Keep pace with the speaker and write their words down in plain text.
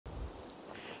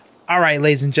Alright,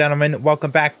 ladies and gentlemen,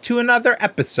 welcome back to another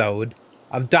episode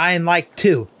of Dying Light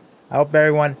 2. I hope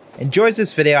everyone enjoys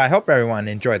this video. I hope everyone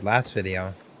enjoyed last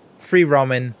video. Free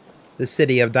roaming the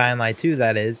city of Dying Light 2,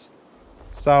 that is.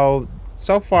 So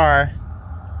far,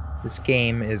 this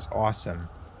game is awesome.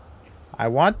 I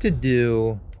want to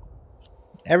do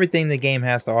everything the game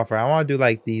has to offer. I want to do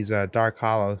like these Dark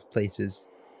Hollow places,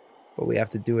 but we have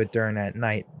to do it during at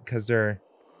night because there are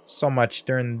so much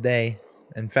during the day,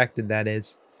 infected that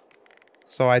is.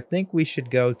 So I think we should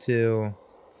go to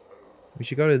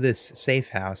this safe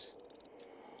house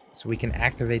so we can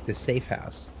activate the safe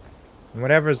house. And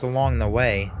whatever's along the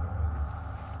way,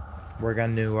 we're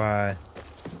going to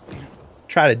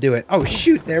try to do it. Oh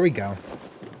shoot, there we go.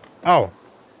 Oh,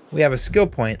 we have a skill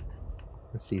point.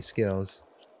 Let's see, skills.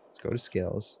 Let's go to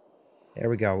skills. There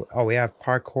we go. Oh, we have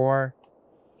parkour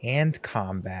and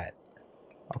combat.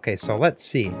 Okay, so let's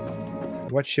see.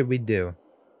 What should we do?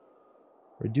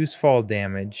 Reduce fall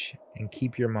damage and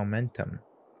keep your momentum.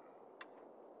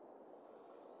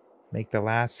 Make the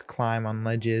last climb on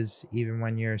ledges even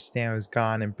when your stamina is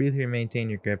gone, and briefly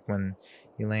maintain your grip when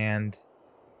you land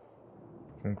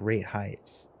from great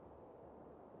heights.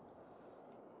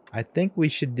 I think we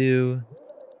should do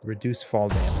reduce fall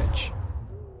damage.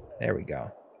 There we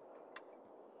go.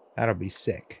 That'll be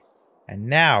sick. And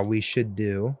now we should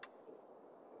do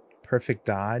perfect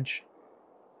dodge.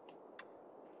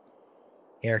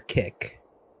 Air kick.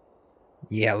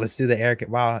 Yeah, let's do the air kick.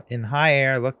 Wow, in high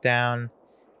air, look down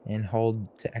and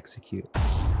hold to execute.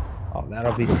 Oh,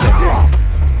 that'll be sick.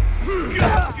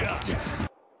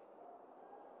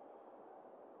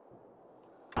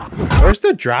 Where's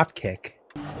the drop kick?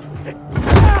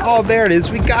 Oh, there it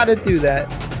is. We gotta do that.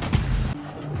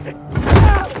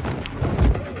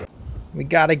 We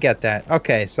gotta get that.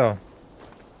 Okay, so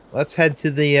let's head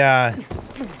to the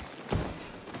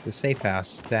safe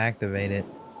house to activate it.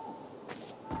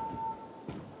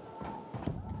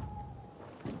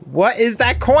 What is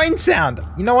that coin sound?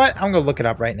 You know what? I'm gonna look it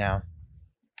up right now.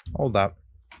 Hold up.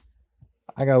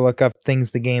 I gotta look up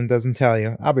things the game doesn't tell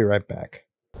you. I'll be right back.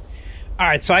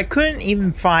 Alright, so I couldn't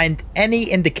even find any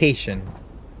indication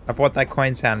of what that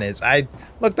coin sound is. I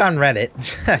looked on Reddit,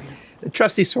 the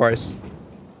trusty source,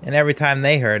 and every time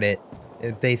they heard it,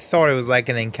 they thought it was like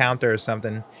an encounter or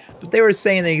something. But they were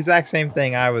saying the exact same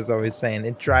thing I was always saying.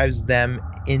 It drives them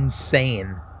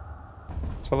insane.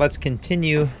 So let's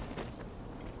continue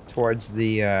towards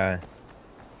the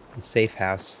safe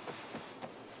house.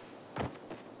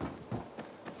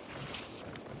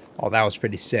 Oh, that was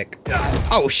pretty sick.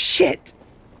 Oh, shit!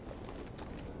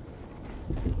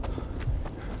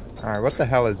 Alright, what the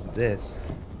hell is this?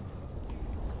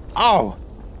 Oh!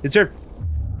 Is there...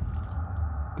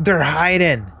 They're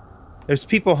hiding! There's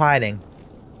people hiding.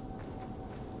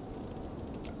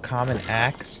 Common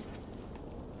axe.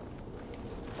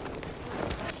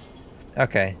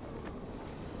 Okay.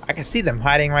 I can see them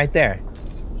hiding right there.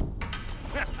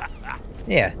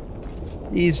 Yeah.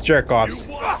 These jerk-offs.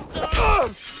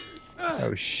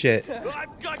 Oh, shit.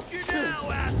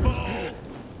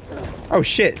 Oh,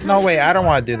 shit. No, wait. I don't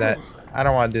want to do that. I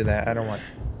don't want to do that. I don't want...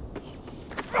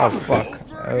 Oh, fuck.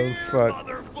 Oh, fuck.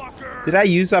 Did I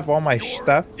use up all my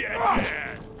stuff?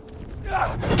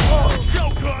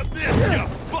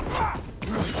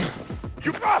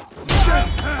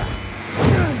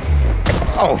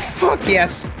 Oh, fuck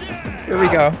yes. Here we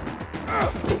go.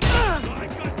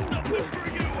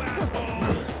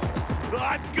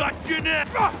 I've got you now.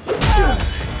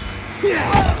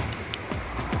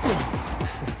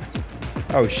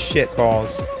 Oh shit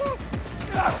balls.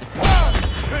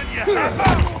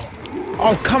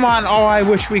 Oh come on. Oh, I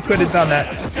wish we could have done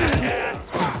that.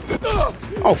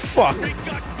 Oh fuck.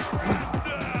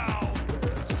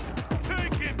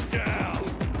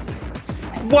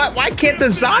 What? Why can't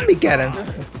the zombie get him?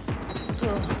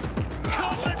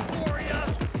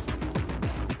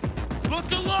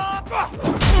 Look alive!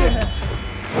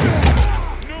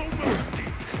 No mercy.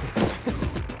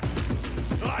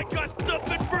 I got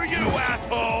something for you,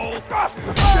 asshole!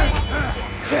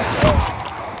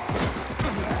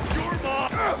 Your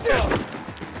mom.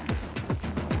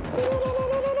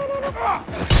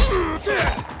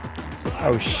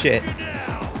 Oh shit.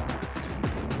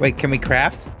 Wait, can we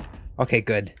craft? Okay,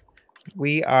 good.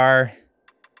 We are...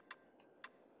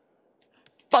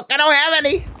 Fuck, I don't have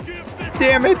any!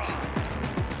 Damn it!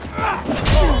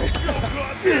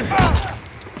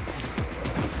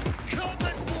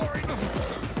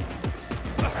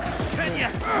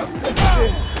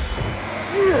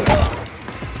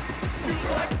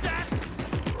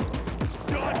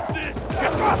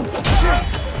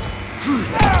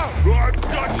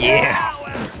 Yeah!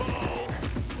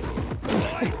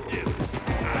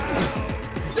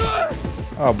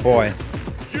 Oh boy.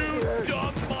 You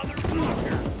dumb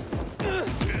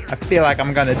motherfucker. I feel like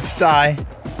I'm gonna die. We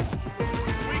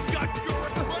got your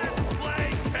left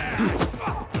leg back.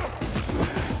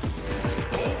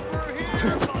 Over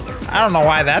here, mother. I don't know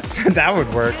why that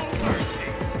would work.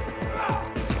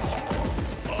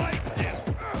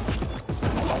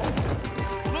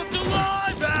 Look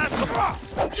alive, asshole.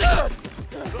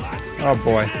 Oh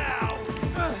boy.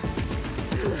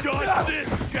 Just this,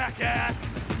 jackass.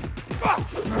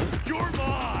 You're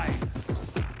mine.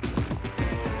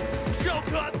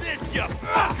 Choke on this, you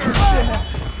fucker.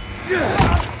 You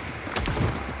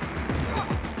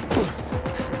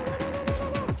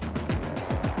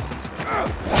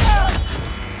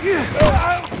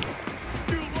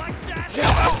like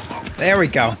that? There we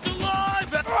go.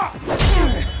 Alive.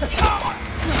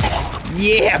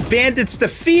 Yeah, bandits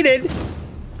defeated.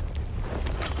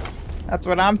 That's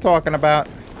what I'm talking about.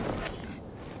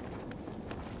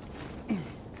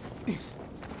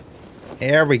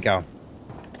 There we go.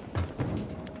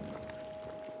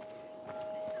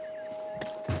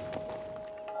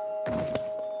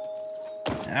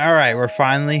 All right, we're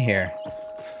finally here.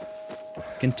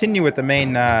 Continue with the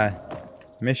main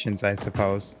missions, I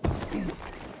suppose.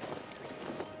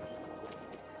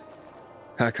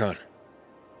 Harran.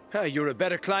 You're a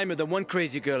better climber than one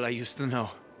crazy girl I used to know.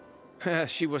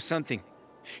 She was something.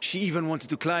 She even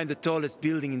wanted to climb the tallest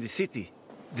building in the city,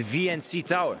 the VNC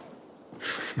Tower.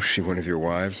 Was she one of your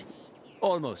wives?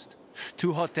 Almost.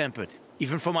 Too hot-tempered,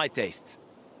 even for my tastes.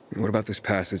 What about this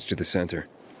passage to the center?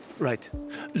 Right.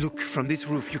 Look, from this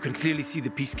roof you can clearly see the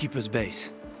Peacekeepers'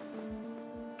 base.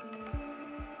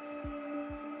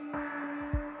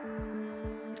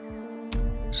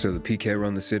 So the PK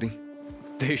run the city?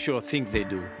 They sure think they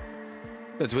do.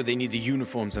 That's what they need the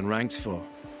uniforms and ranks for.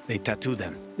 They tattoo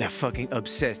them. They're fucking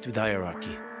obsessed with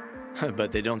hierarchy.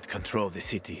 But they don't control the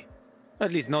city.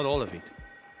 At least not all of it.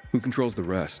 Who controls the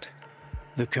rest?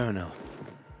 The Colonel.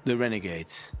 The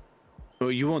Renegades. Oh,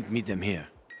 you won't meet them here.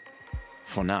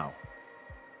 For now.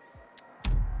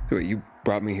 Wait, you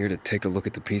brought me here to take a look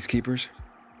at the Peacekeepers?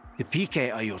 The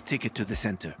PK are your ticket to the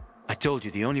center. I told you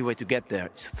the only way to get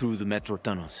there is through the metro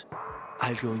tunnels.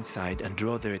 I'll go inside and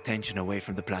draw their attention away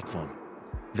from the platform.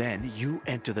 Then you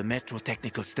enter the metro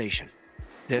technical station.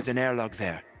 There's an airlock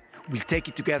there. We'll take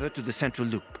it together to the central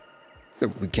loop.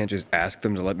 We can't just ask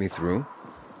them to let me through?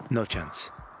 No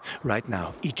chance. Right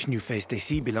now, each new face they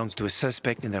see belongs to a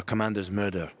suspect in their commander's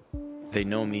murder. They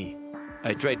know me.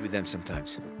 I trade with them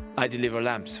sometimes. I deliver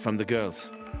lamps from the girls,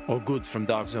 or goods from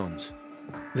dark zones.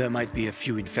 There might be a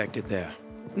few infected there.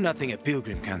 Nothing a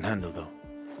pilgrim can handle, though.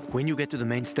 When you get to the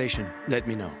main station, let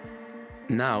me know.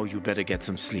 Now you better get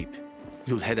some sleep.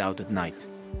 You'll head out at night,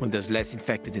 when there's less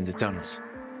infected in the tunnels.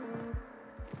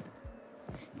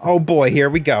 Oh boy, here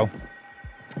we go.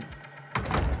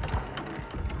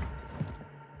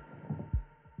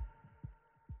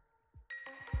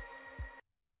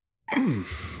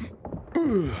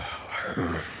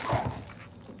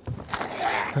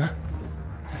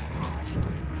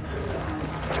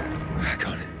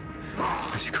 Harran.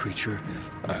 There's a creature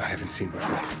I haven't seen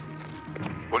before.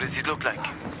 What does it look like?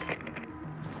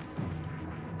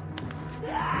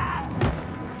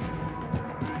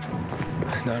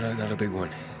 Not a big one.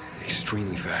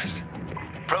 Extremely fast.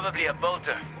 Probably a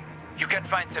bolter. You can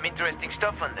find some interesting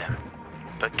stuff on them.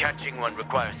 But catching one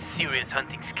requires serious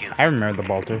hunting skills. I remember the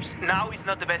bolters. Now is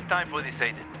not the best time for this,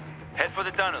 Aiden. Head for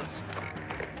the tunnels.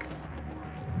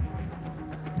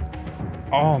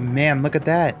 Oh man, look at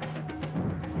that.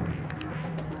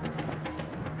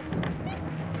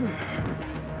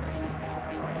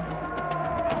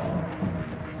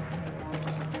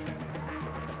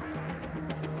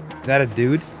 Is that a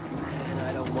dude? And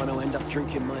I don't want to end up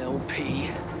drinking my own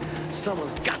pee.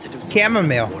 Someone's got to do something.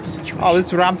 Chamomile. about the situation. Oh, this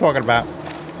is what I'm talking about.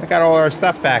 I got all our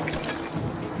stuff back.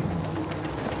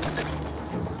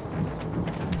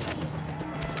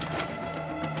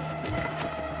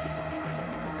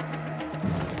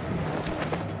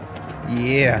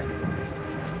 Yeah.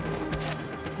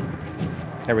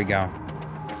 There we go.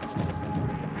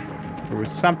 There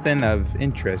was something of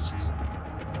interest.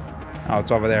 Oh,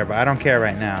 it's over there, but I don't care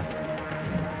right now.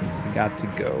 We got to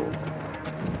go.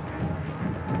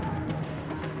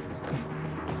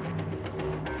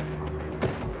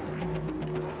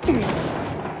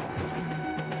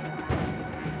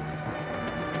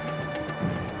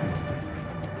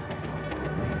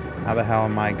 How the hell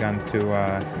am I going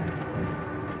to,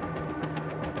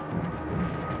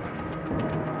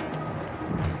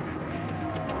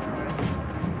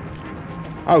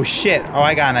 Oh, shit. Oh,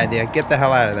 I got an idea. Get the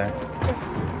hell out of there.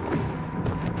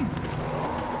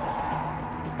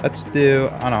 Let's do...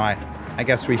 Oh, no, I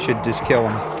guess we should just kill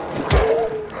him.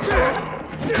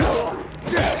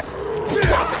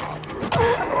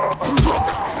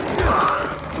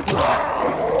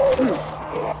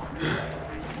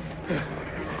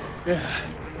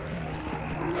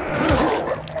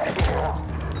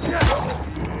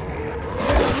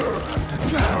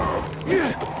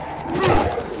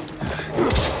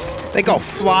 They go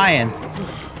flying.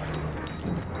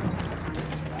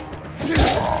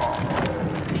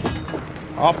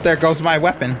 Oh, there goes my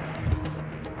weapon.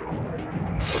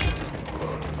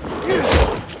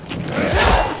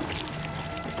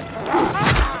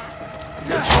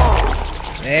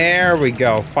 There we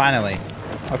go, finally.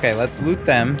 Okay, let's loot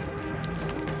them.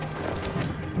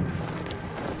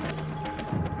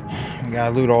 We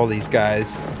gotta loot all these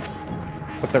guys.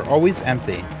 But they're always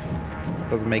empty. That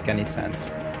doesn't make any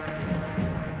sense.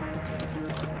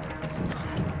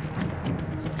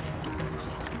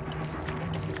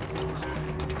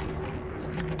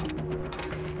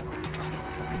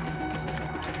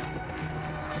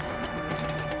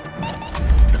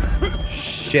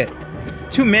 Shit.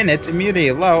 2 minutes, immunity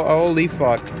low. Holy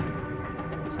fuck.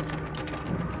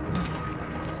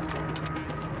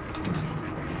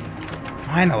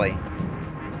 Finally.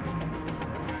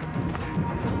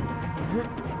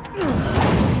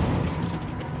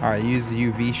 Alright, use the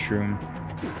UV shroom.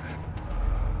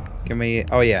 Can we...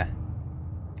 Oh, yeah.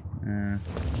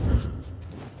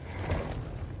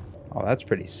 Oh, that's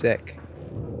pretty sick.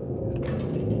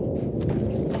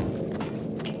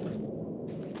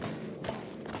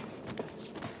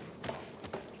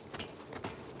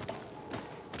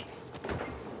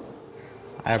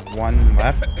 I have one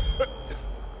left.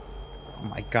 Oh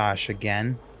my gosh,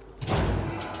 again.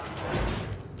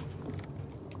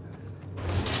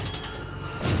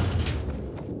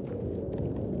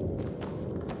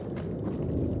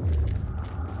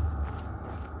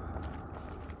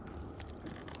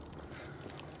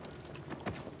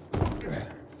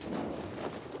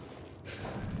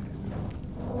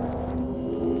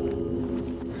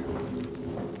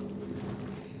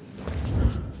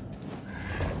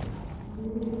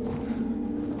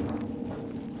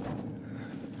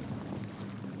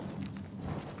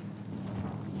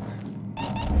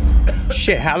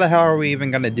 Shit, how the hell are we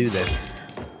even gonna do this?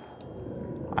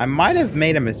 I might have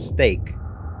made a mistake.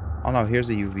 Oh no, here's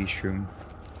a UV shroom.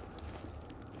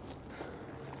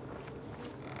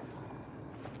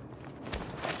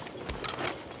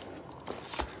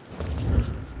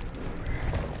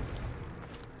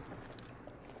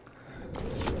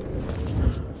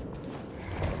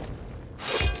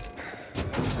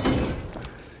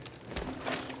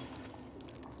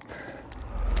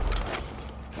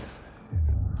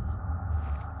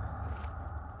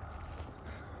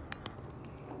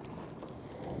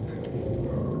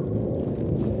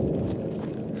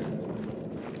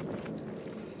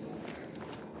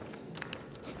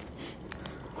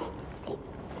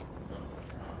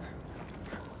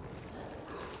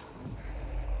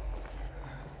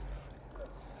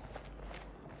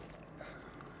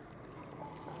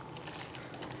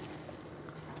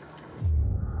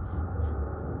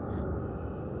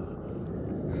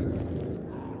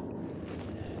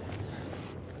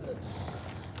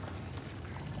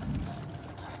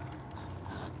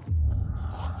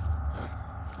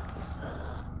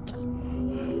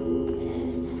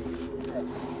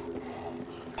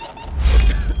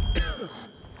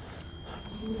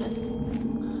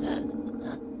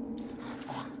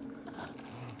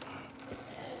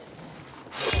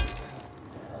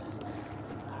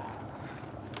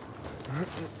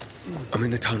 I'm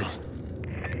in the tunnel.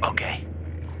 Okay.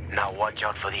 Now watch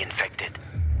out for the infected.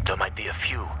 There might be a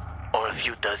few, or a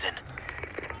few dozen.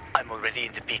 I'm already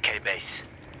in the PK base.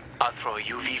 I'll throw a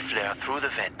UV flare through the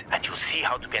vent, and you'll see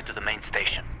how to get to the main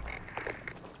station.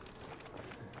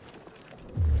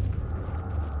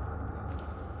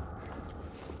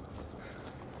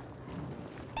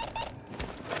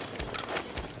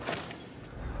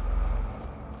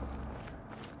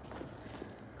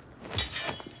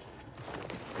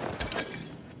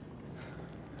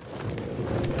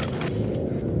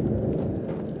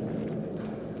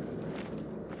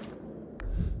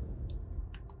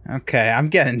 Okay, I'm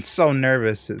getting so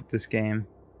nervous at this game.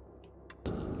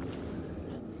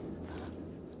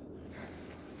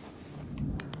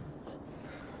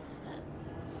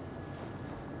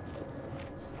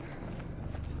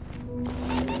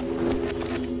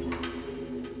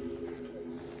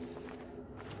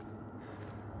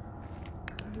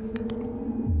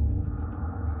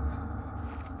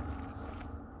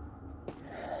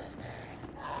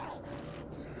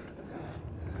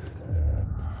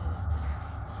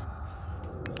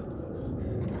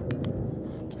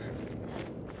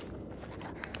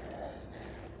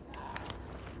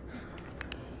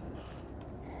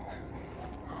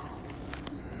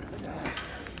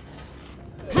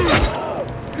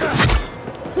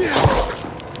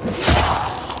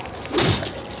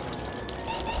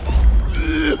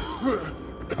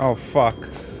 Oh, fuck.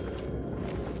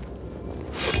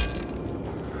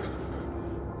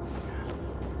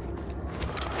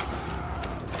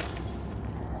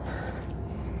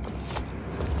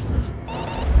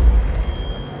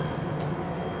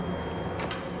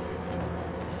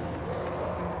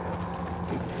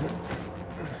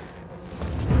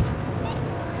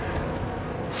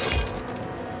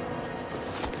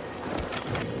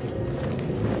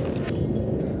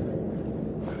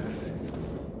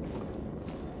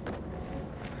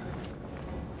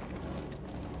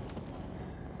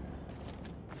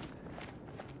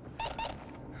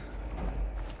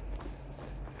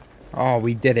 Oh,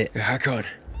 we did it. Harran,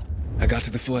 I got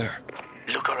to the flare.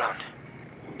 Look around.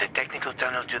 The technical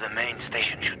tunnel to the main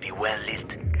station should be well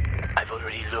lit. I've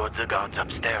already lured the guards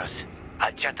upstairs.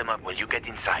 I'll chat them up while you get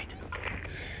inside.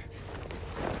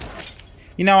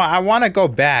 You know, I want to go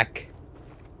back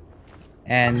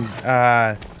and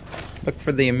look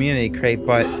for the immunity crate,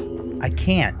 but I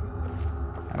can't.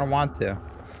 I don't want to.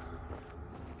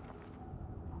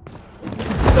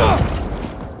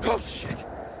 Oh, shit.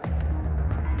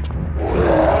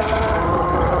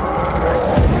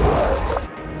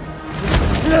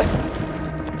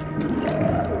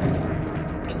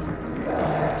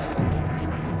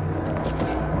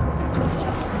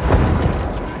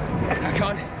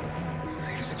 Harran,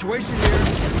 situation here.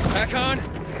 Harran.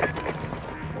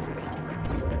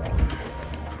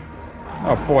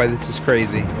 Oh boy, this is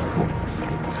crazy.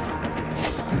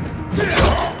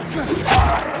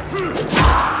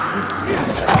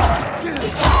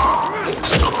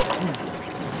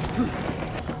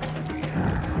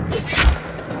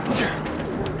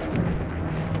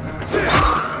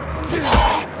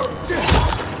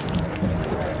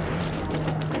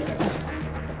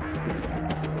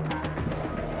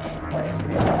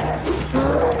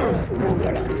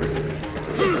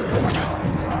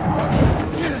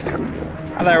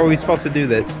 How the hell are we supposed to do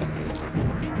this?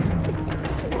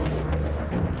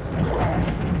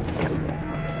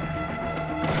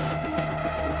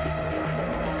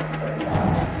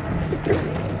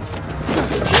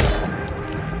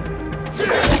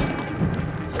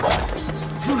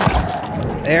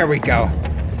 There we go.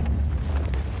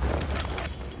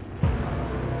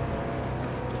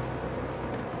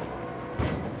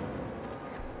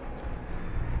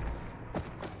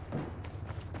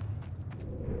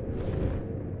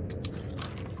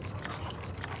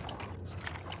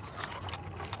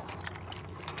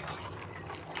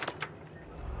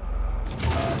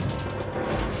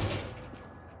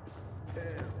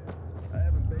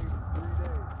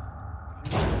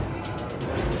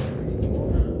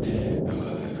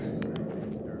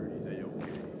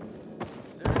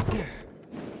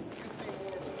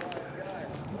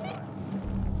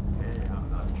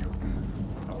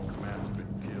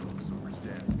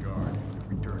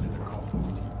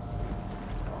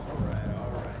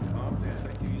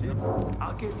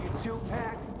 I'll give you 2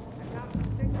 packs and not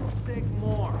a single cig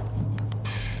more.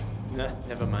 Nah,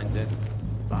 never mind then.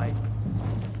 Bye.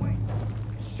 Wait,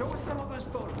 show us some of those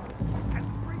photos. And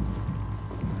bring.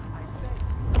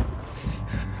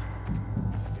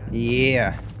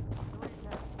 Yeah.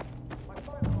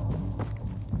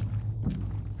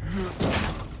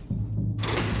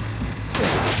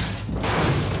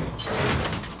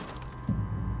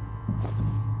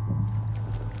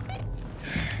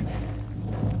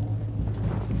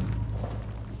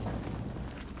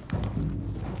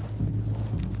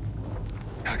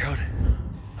 Harran,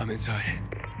 I'm inside.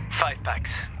 5 packs.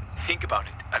 Think about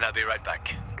it, and I'll be right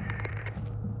back.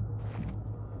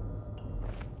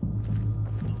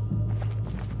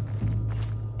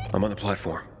 I'm on the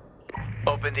platform.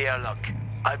 Open the airlock.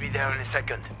 I'll be there in a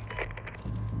second.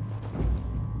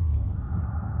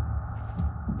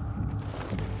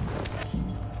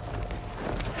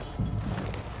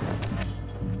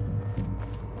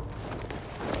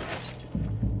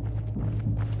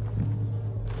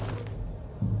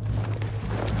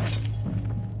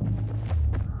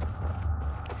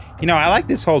 You know, I like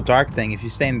this whole dark thing. If you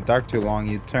stay in the dark too long,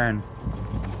 you turn.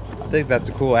 I think that's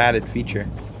a cool added feature.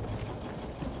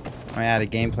 I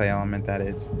added gameplay element, that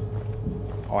is.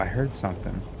 Oh, I heard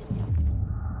something.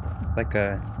 It's like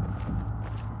a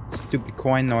stupid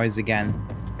coin noise again.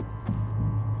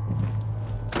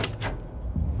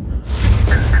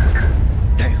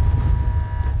 Damn.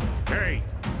 Hey,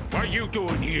 what are you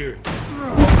doing here?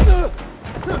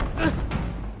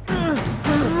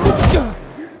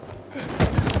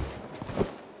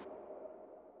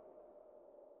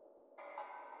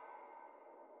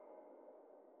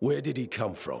 Where did he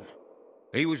come from?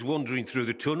 He was wandering through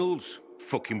the tunnels.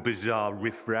 Fucking bizarre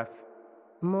riffraff.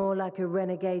 More like a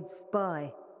renegade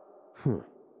spy.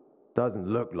 Doesn't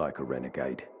look like a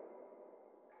renegade.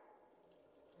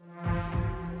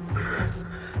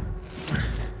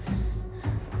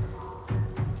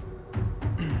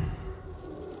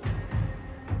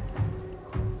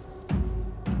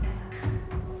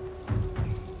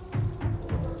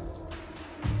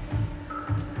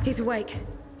 He's awake.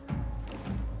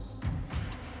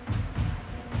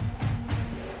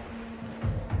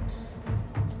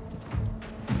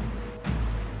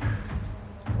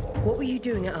 What were you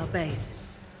doing at our base?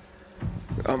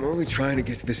 I'm only trying to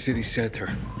get to the city center.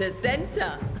 The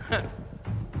center?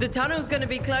 The tunnel's gonna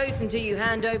be closed until you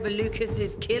hand over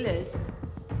Lucas's killers.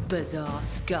 Bizarre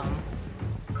scum.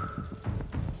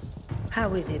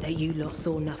 How is it that you lot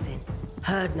saw nothing,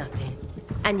 heard nothing,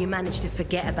 and you managed to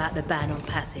forget about the ban on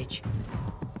passage?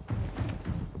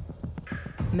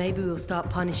 Maybe we'll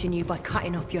start punishing you by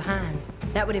cutting off your hands.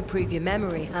 That would improve your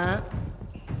memory, huh?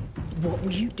 What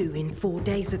were you doing 4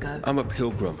 days ago? I'm a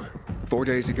pilgrim. 4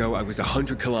 days ago, I was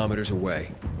 100 kilometers away.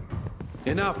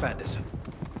 Enough, Anderson.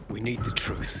 We need the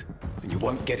truth, and you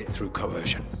won't get it through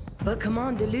coercion. But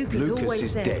Commander Lucas Lucas always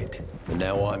is said... dead, and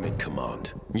now I'm in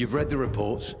command. You've read the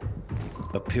reports?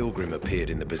 A pilgrim appeared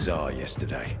in the bazaar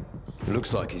yesterday.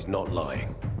 Looks like he's not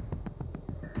lying.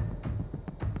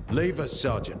 Leave us,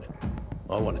 Sergeant.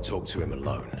 I want to talk to him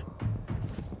alone.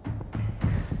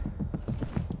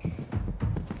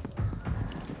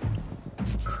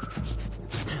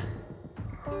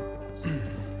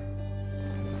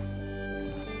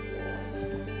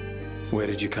 Where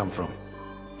did you come from?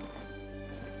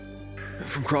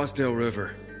 From Crossdale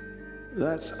River.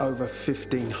 That's over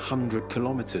 1,500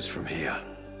 kilometers from here.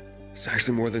 It's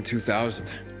actually more than 2,000.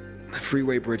 The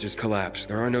freeway bridges collapsed.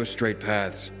 There are no straight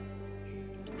paths.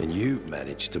 And you've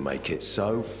managed to make it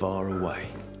so far away.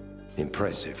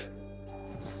 Impressive.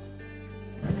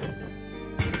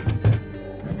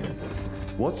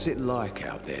 What's it like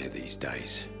out there these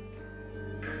days?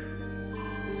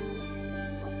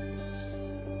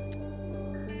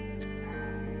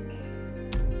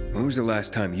 When was the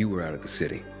last time you were out of the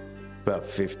city? About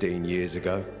 15 years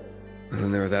ago.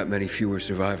 And there are that many fewer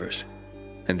survivors.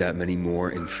 And that many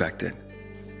more infected.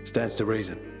 Stands to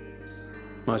reason.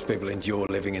 Most people endure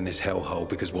living in this hellhole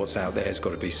because what's out there's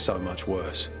got to be so much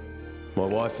worse. My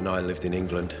wife and I lived in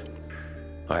England.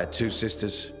 I had 2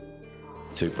 sisters,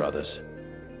 2 brothers.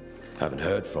 Haven't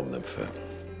heard from them for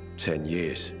 10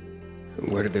 years.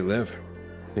 Where did they live?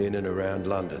 In and around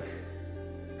London.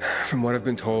 From what I've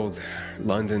been told,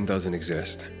 London doesn't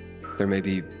exist. There may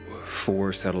be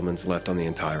 4 settlements left on the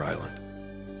entire island.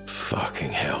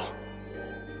 Fucking hell.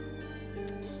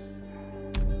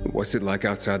 What's it like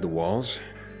outside the walls?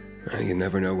 You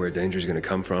never know where danger's gonna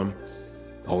come from.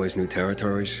 Always new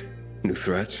territories, new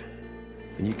threats.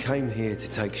 And you came here to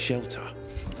take shelter?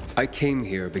 I came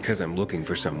here because I'm looking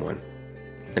for someone.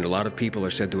 And a lot of people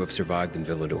are said to have survived in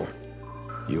Villador.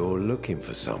 You're looking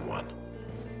for someone?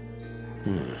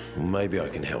 Maybe I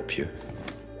can help you,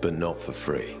 but not for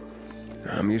free.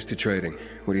 I'm used to trading.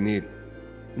 What do you need?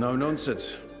 No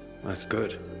nonsense. That's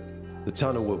good. The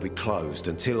tunnel will be closed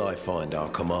until I find our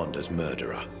commander's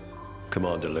murderer,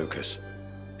 Commander Lucas.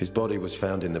 His body was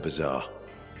found in the bazaar,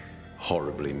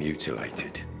 horribly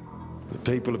mutilated. The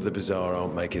people of the bazaar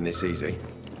aren't making this easy.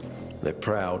 They're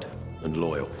proud and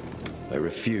loyal. They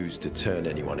refuse to turn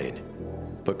anyone in.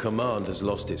 But Command has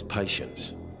lost its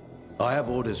patience. I have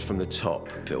orders from the top,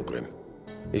 Pilgrim.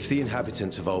 If the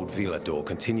inhabitants of Old Villador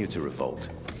continue to revolt,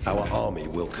 our army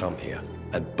will come here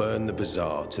and burn the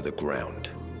bazaar to the ground.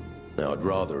 Now, I'd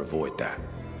rather avoid that.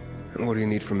 What do you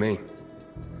need from me?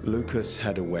 Lucas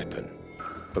had a weapon.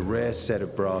 A rare set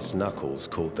of brass knuckles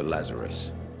called the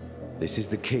Lazarus. This is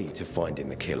the key to finding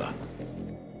the killer.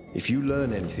 If you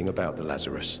learn anything about the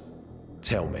Lazarus,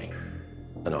 tell me,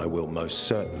 and I will most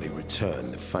certainly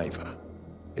return the favor.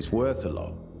 It's worth a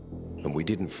lot, and we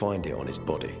didn't find it on his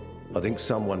body. I think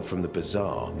someone from the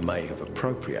bazaar may have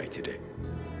appropriated it.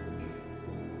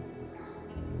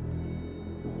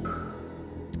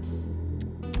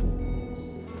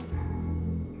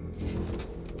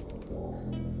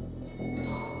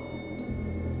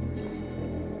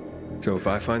 So if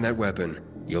I find that weapon,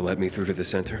 you'll let me through to the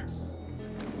center?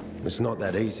 It's not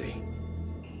that easy.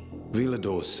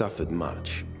 Villador suffered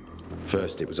much.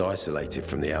 First, it was isolated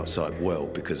from the outside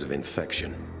world because of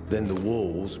infection. Then the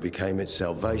walls became its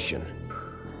salvation.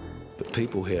 But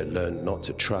people here learned not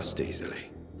to trust easily.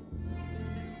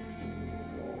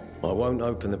 I won't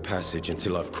open the passage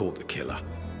until I've caught the killer.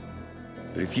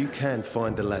 But if you can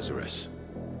find the Lazarus,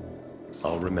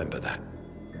 I'll remember that.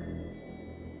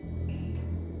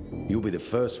 You'll be the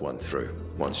first one through,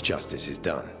 once justice is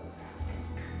done.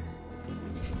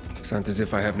 Sounds as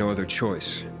if I have no other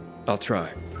choice. I'll try.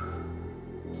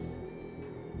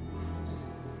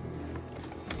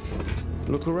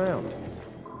 Look around.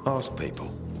 Ask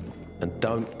people. And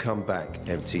don't come back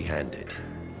empty-handed.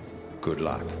 Good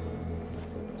luck.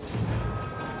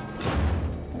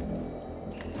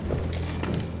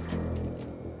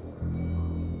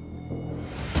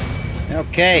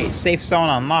 Okay, safe zone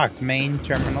unlocked. Main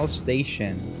terminal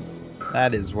station.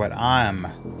 That is what I'm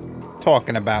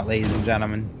talking about, ladies and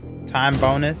gentlemen. Time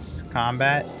bonus,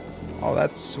 combat. Oh,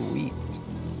 that's sweet.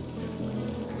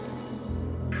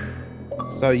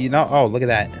 So, you know, oh, look at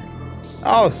that.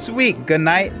 Oh, sweet. Good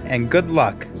night and good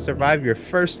luck. Survive your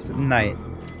first night.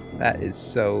 That is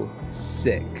so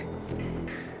sick.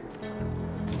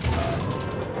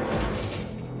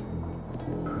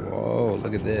 Whoa,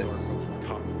 look at this.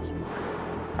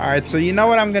 Alright, so you know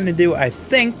what I'm going to do? I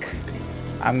think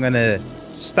I'm going to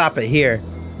stop it here.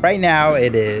 Right now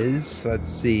it is, let's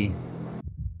see.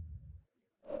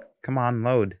 Come on,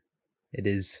 load. It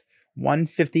is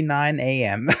 1:59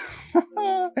 a.m.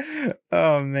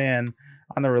 Oh man,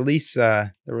 on the release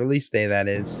day, that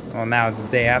is. Well, now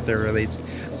the day after release.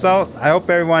 So I hope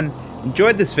everyone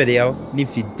enjoyed this video, and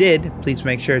if you did, please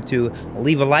make sure to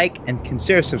leave a like and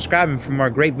consider subscribing for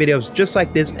more great videos just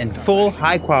like this in full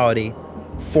high quality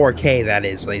 4K, that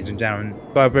is, ladies and gentlemen.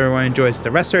 But I hope everyone enjoys the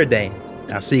rest of their day.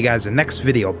 And I'll see you guys in the next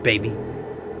video, baby.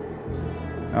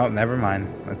 Oh, never mind.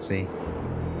 Let's see.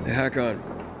 Hey, Harran,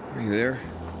 are you there?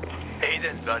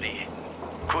 Aiden, buddy.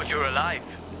 Good you're alive.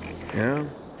 Yeah,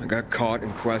 I got caught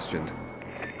and questioned.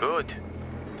 Good.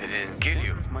 They didn't kill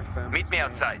you. Meet me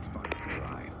outside.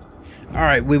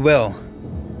 Alright, we will.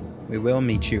 We will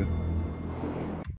meet you.